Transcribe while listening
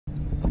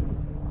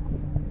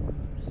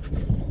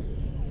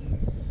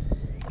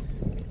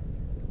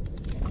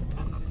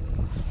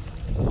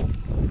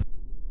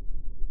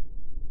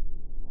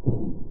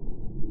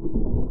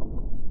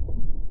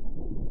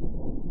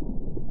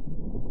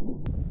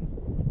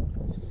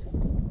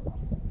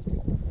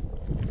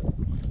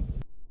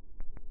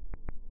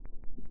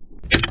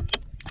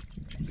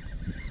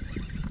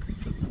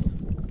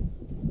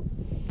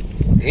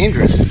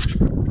Dangerous.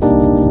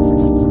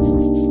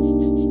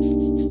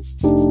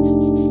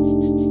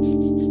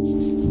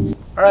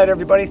 All right,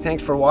 everybody,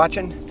 thanks for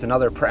watching. It's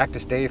another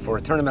practice day for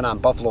a tournament on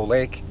Buffalo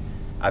Lake.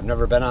 I've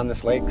never been on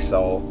this lake,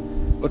 so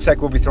looks like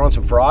we'll be throwing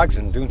some frogs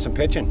and doing some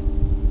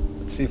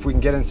pitching. Let's see if we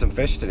can get in some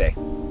fish today.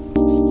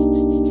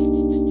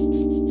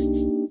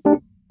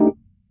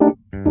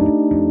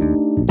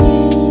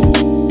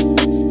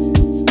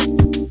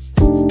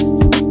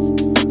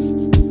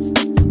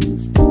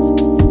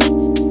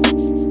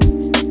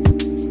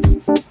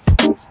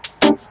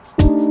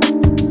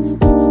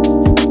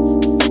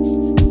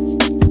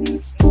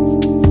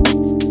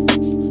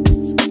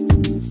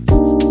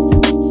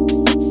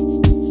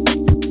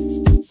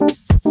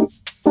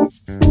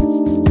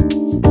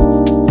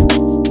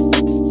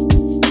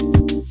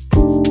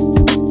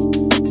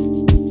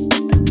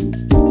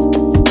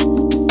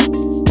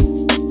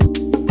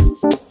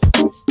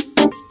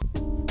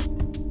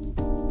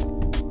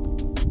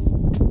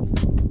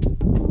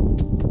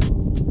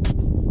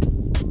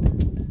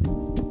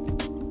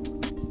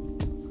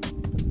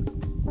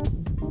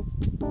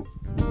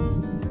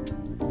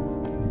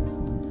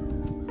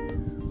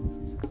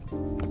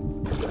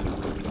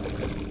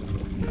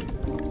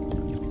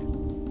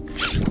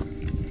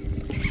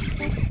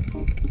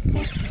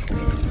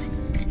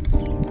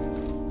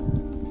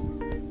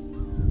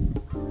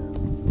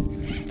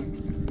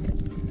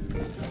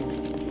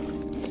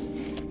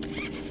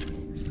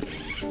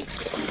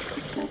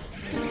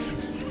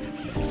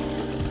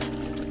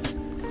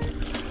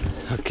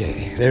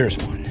 Okay, there's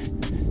one.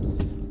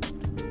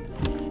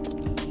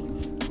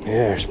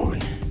 There's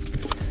one.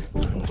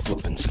 On the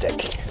flipping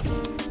stick.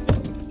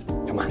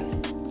 Come on.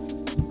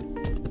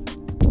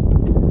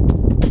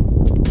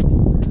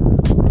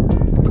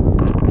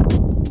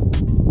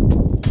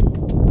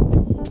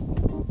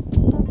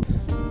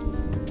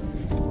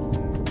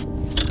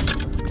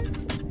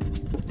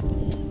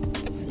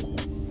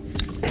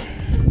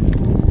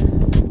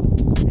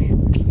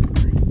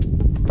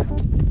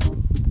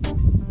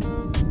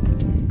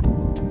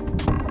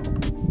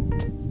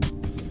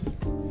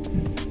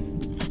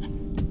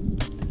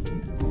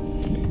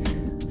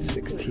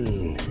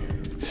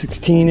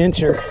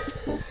 Incher.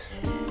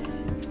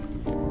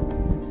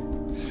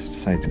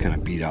 Site's kind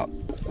of beat up,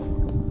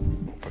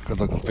 but good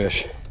looking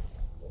fish.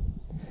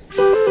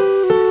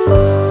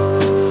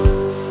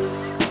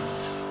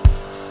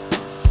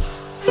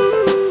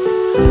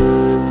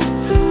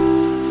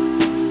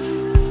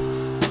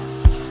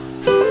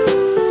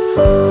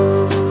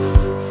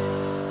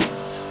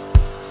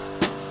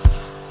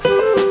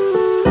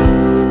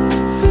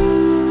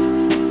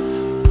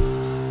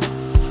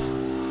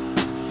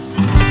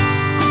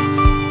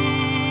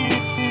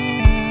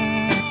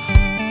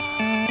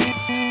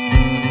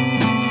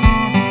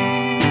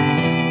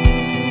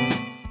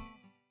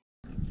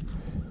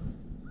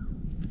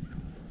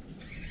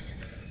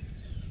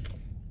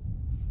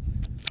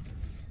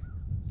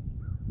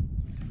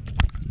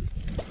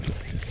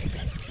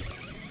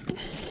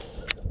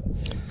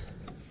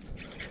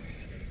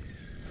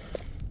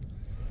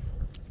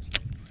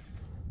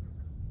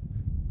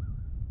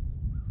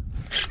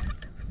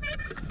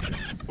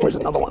 Where's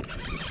another one?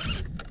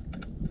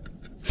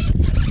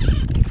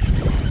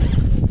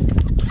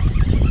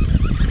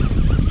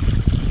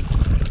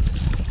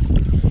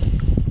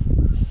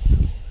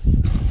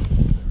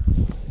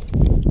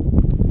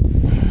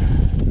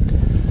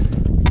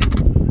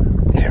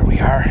 There we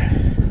are.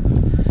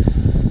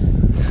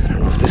 I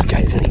don't know if this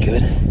guy's any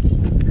good.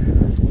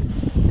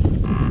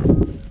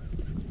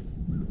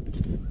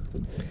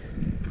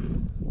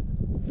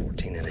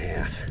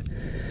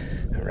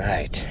 All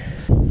right.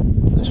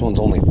 This one's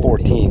only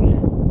 14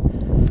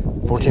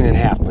 and a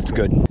half, but it's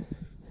good.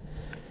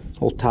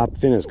 Whole top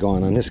fin is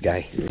gone on this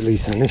guy.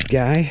 Release on this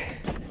guy.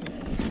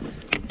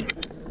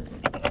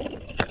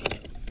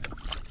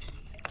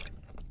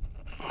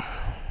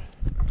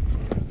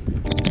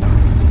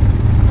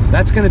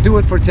 That's gonna do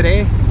it for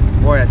today.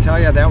 Boy, I tell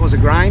you, that was a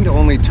grind.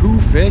 Only 2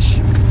 fish.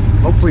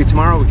 Hopefully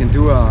tomorrow we can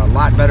do a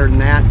lot better than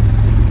that.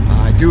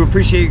 I do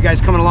appreciate you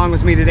guys coming along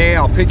with me today.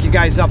 I'll pick you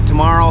guys up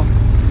tomorrow.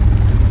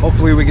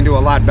 Hopefully we can do a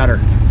lot better.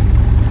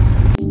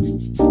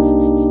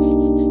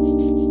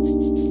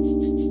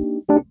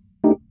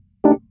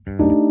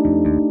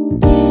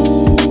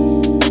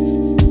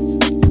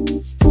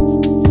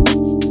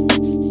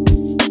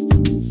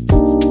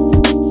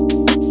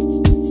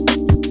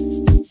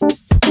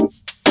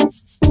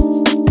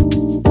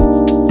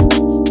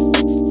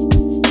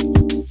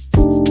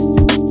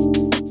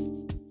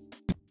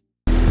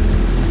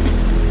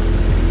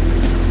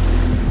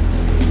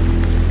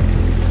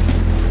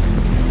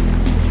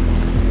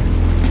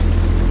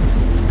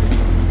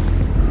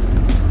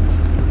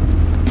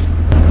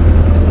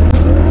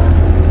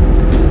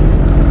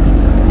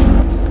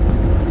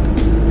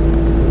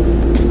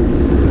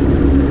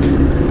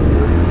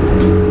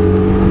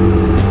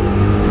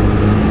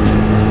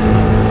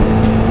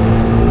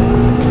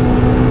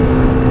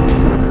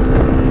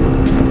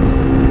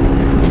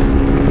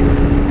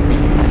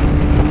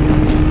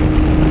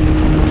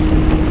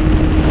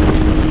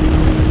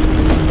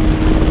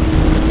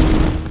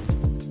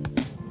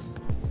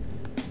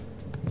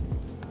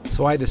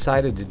 So I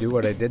decided to do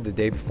what I did the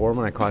day before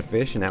when I caught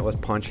fish, and that was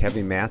punch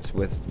heavy mats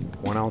with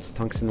 1 ounce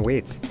tungsten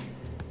weights.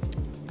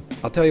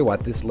 I'll tell you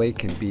what, this lake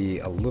can be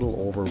a little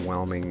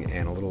overwhelming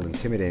and a little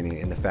intimidating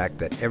in the fact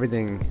that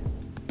everything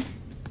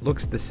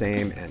looks the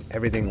same and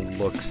everything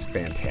looks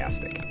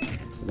fantastic.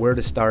 Where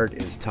to start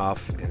is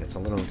tough and it's a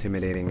little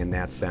intimidating in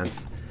that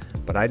sense,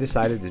 but I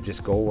decided to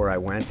just go where I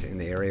went in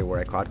the area where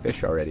I caught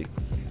fish already,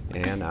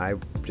 and I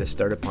just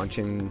started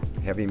punching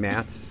heavy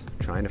mats,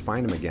 trying to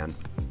find them again.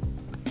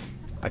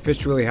 I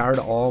fished really hard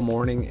all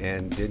morning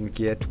and didn't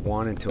get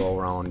one until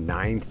around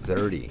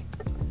 9:30.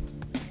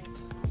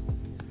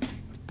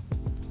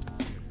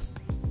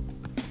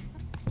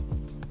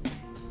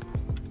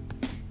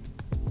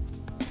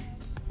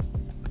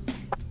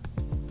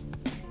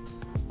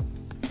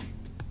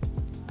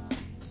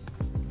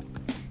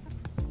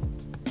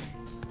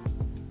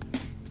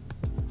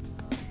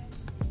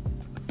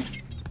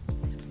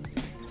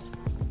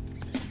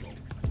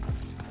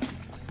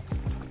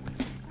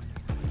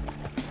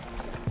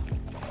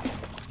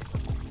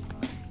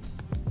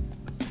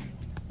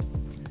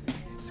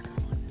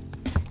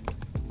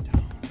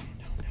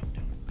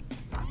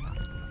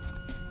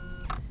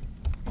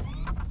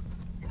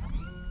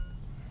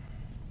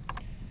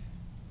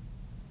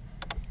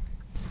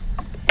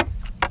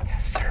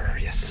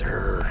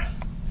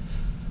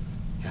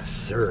 Yes,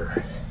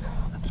 sir.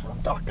 That's what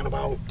I'm talking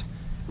about.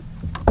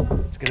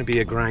 It's gonna be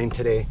a grind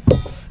today.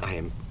 I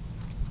am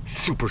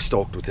super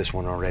stoked with this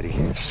one already.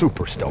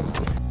 Super stoked.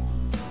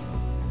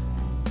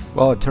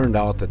 Well, it turned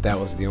out that that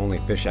was the only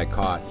fish I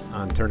caught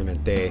on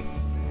tournament day.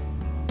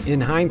 In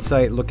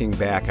hindsight, looking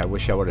back, I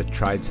wish I would have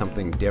tried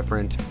something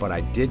different, but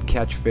I did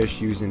catch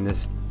fish using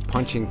this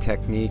punching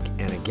technique,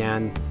 and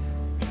again,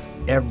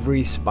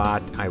 every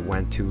spot I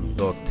went to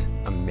looked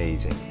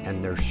amazing,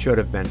 and there should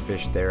have been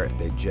fish there.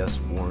 They just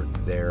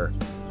weren't there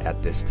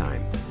at this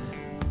time.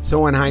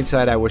 So in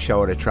hindsight, I wish I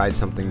would have tried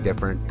something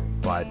different,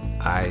 but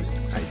I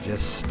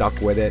just stuck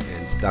with it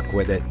and stuck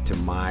with it to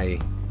my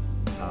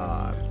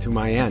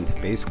end,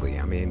 basically.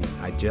 I mean,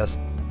 I just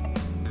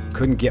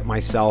couldn't get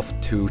myself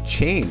to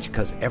change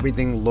because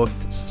everything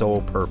looked so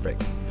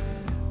perfect.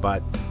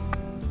 But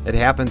it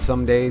happened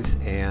some days,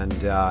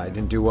 and I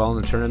didn't do well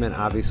in the tournament,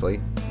 obviously,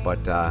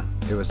 but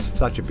it was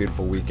such a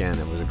beautiful weekend.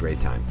 It was a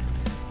great time.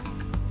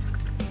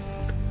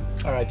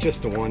 All right,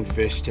 just the one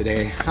fish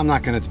today. I'm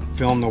not going to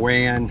film the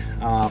weigh-in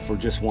for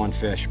just one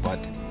fish, but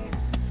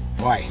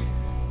boy,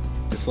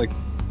 just like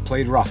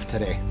played rough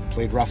today.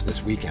 Played rough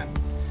this weekend.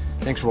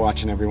 Thanks for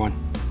watching, everyone.